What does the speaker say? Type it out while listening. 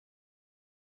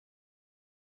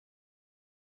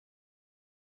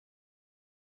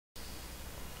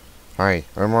Hi,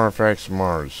 I'm Artifacts of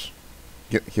Mars.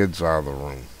 Get the kids out of the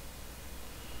room.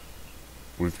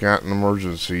 We've got an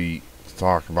emergency to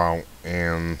talk about,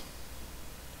 and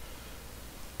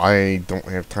I don't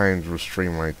have time to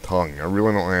restrain my tongue. I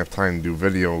really don't have time to do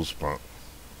videos, but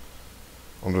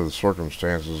under the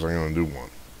circumstances, I'm going to do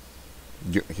one.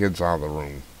 Get the kids out of the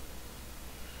room.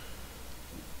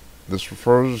 This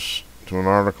refers to an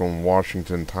article in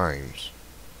Washington Times.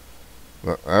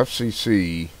 The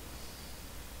FCC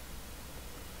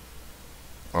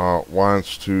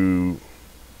wants to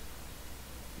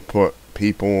put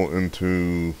people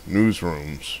into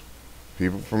newsrooms,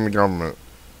 people from the government,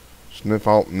 sniff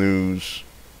out news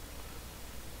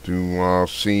to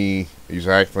see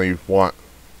exactly what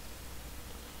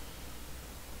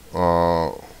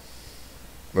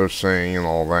they're saying and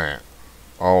all that.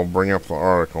 I'll bring up the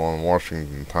article on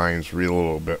Washington Times, read a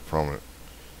little bit from it.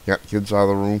 Got kids out of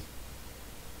the room?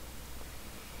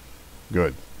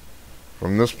 Good.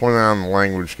 From this point on, the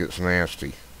language gets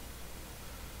nasty.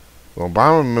 The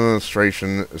Obama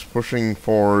administration is pushing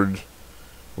forward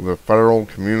with a Federal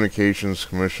Communications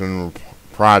Commission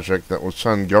project that would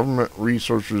send government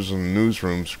researchers and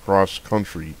newsrooms across the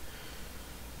country.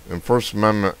 And First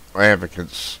Amendment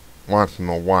advocates want to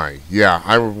know why. Yeah,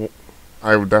 I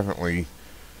would definitely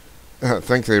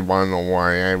think they'd want to know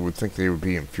why. I would think they would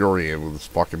be infuriated with this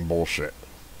fucking bullshit.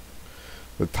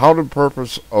 The touted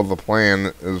purpose of the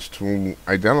plan is to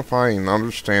identify and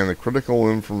understand the critical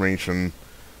information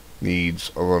needs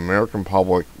of the American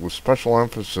public with special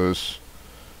emphasis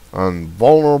on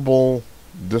vulnerable,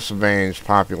 disadvantaged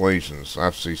populations,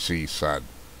 FCC said.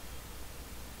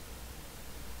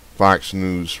 Fox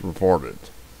News reported.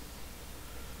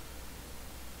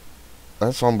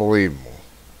 That's unbelievable.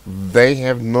 They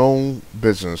have no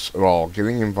business at all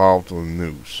getting involved with the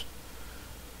news.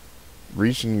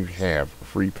 Reason you have a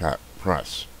free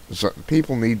press is that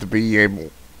people need to be able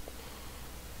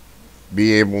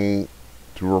to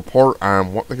report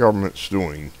on what the government's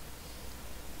doing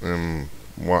and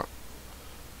what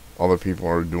other people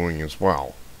are doing as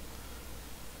well.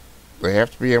 They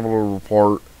have to be able to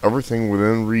report everything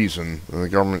within reason that the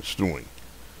government's doing,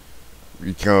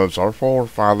 because our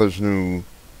forefathers knew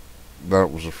that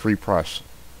it was a free press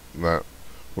that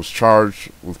was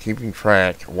charged with keeping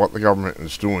track of what the government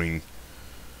is doing.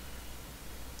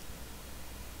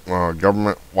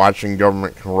 Watching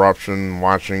government corruption,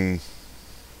 watching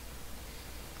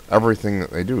everything that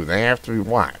they do. They have to be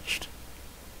watched.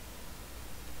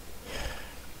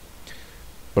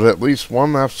 But at least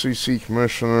one FCC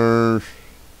commissioner,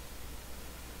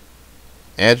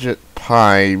 Ajit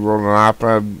Pai, wrote an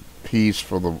op-ed piece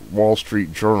for the Wall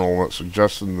Street Journal that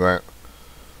suggested that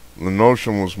the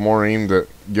notion was more aimed at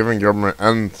giving government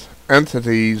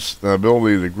entities the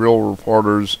ability to grill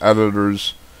reporters,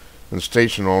 editors, and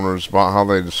station owners about how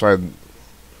they decide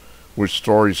which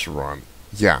stories to run.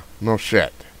 Yeah, no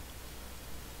shit.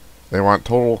 They want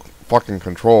total fucking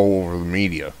control over the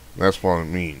media. That's what it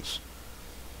means.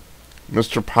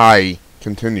 Mr. Pai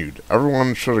continued,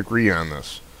 everyone should agree on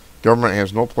this. Government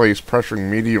has no place pressuring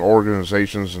media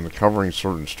organizations into covering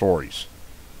certain stories.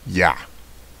 Yeah.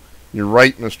 You're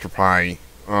right, Mr. Pai.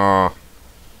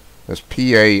 That's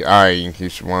P-A-I, in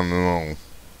case you want to know.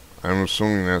 I'm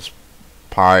assuming that's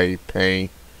Pay.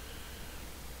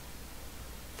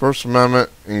 First Amendment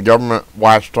and government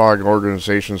watchdog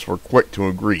organizations were quick to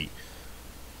agree.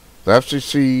 The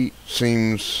FCC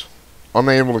seems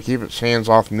unable to keep its hands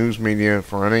off news media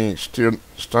for any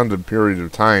extended period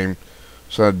of time,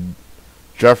 said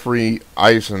Jeffrey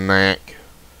Eisenack,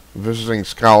 visiting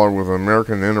scholar with the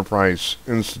American Enterprise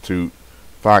Institute,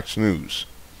 Fox News.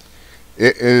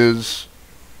 It is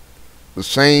the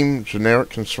same generic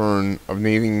concern of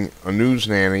needing a news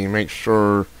nanny to make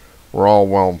sure we're all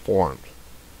well informed.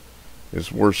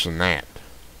 It's worse than that.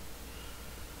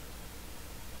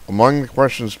 Among the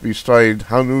questions to be studied,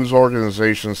 how news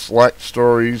organizations select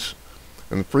stories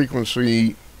and the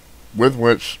frequency with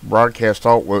which broadcast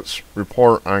outlets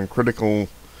report on critical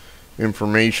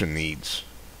information needs,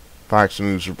 Fox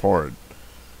News reported.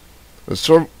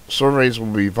 The surveys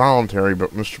will be voluntary,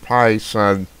 but Mr. Pai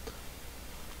said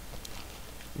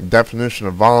the definition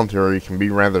of voluntary can be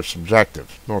rather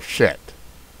subjective. No shit.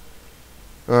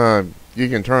 You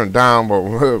can turn it down, but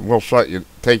we'll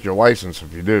take your license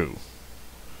if you do.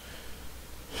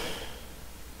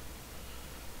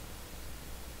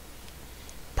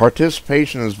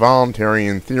 Participation is voluntary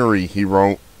in theory, he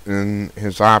wrote in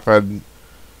his op-ed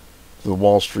to the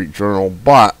Wall Street Journal,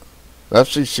 but the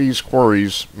FCC's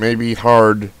queries may be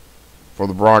hard for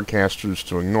the broadcasters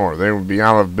to ignore. They would be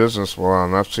out of business without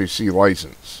an FCC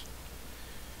license.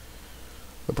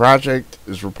 The project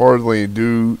is reportedly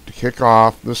due to kick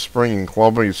off this spring in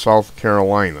Columbia, South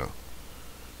Carolina.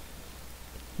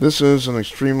 This is an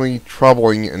extremely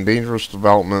troubling and dangerous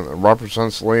development that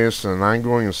represents the latest in an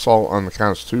ongoing assault on the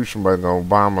Constitution by the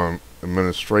Obama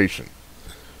administration,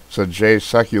 said Jay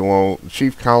Sekulow,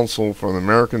 chief counsel for the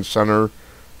American Center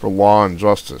for Law and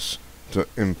Justice,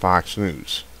 in Fox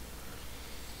News.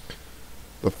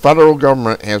 The federal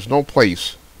government has no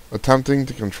place attempting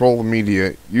to control the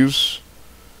media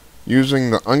using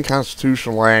the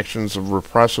unconstitutional actions of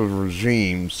repressive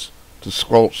regimes to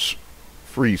squelch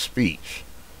free speech.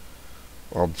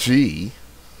 Well, gee,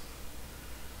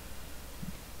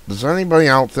 does anybody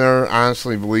out there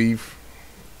honestly believe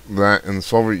that in the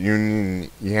Soviet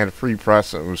Union you had a free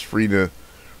press that was free to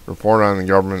report on the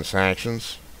government's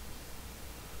actions?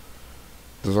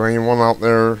 Does anyone out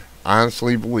there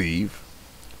honestly believe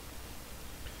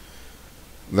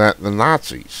that the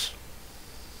Nazis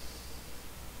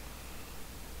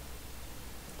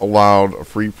allowed a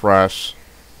free press,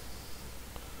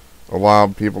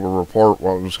 allowed people to report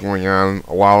what was going on,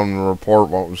 allowed them to report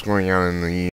what was going on in the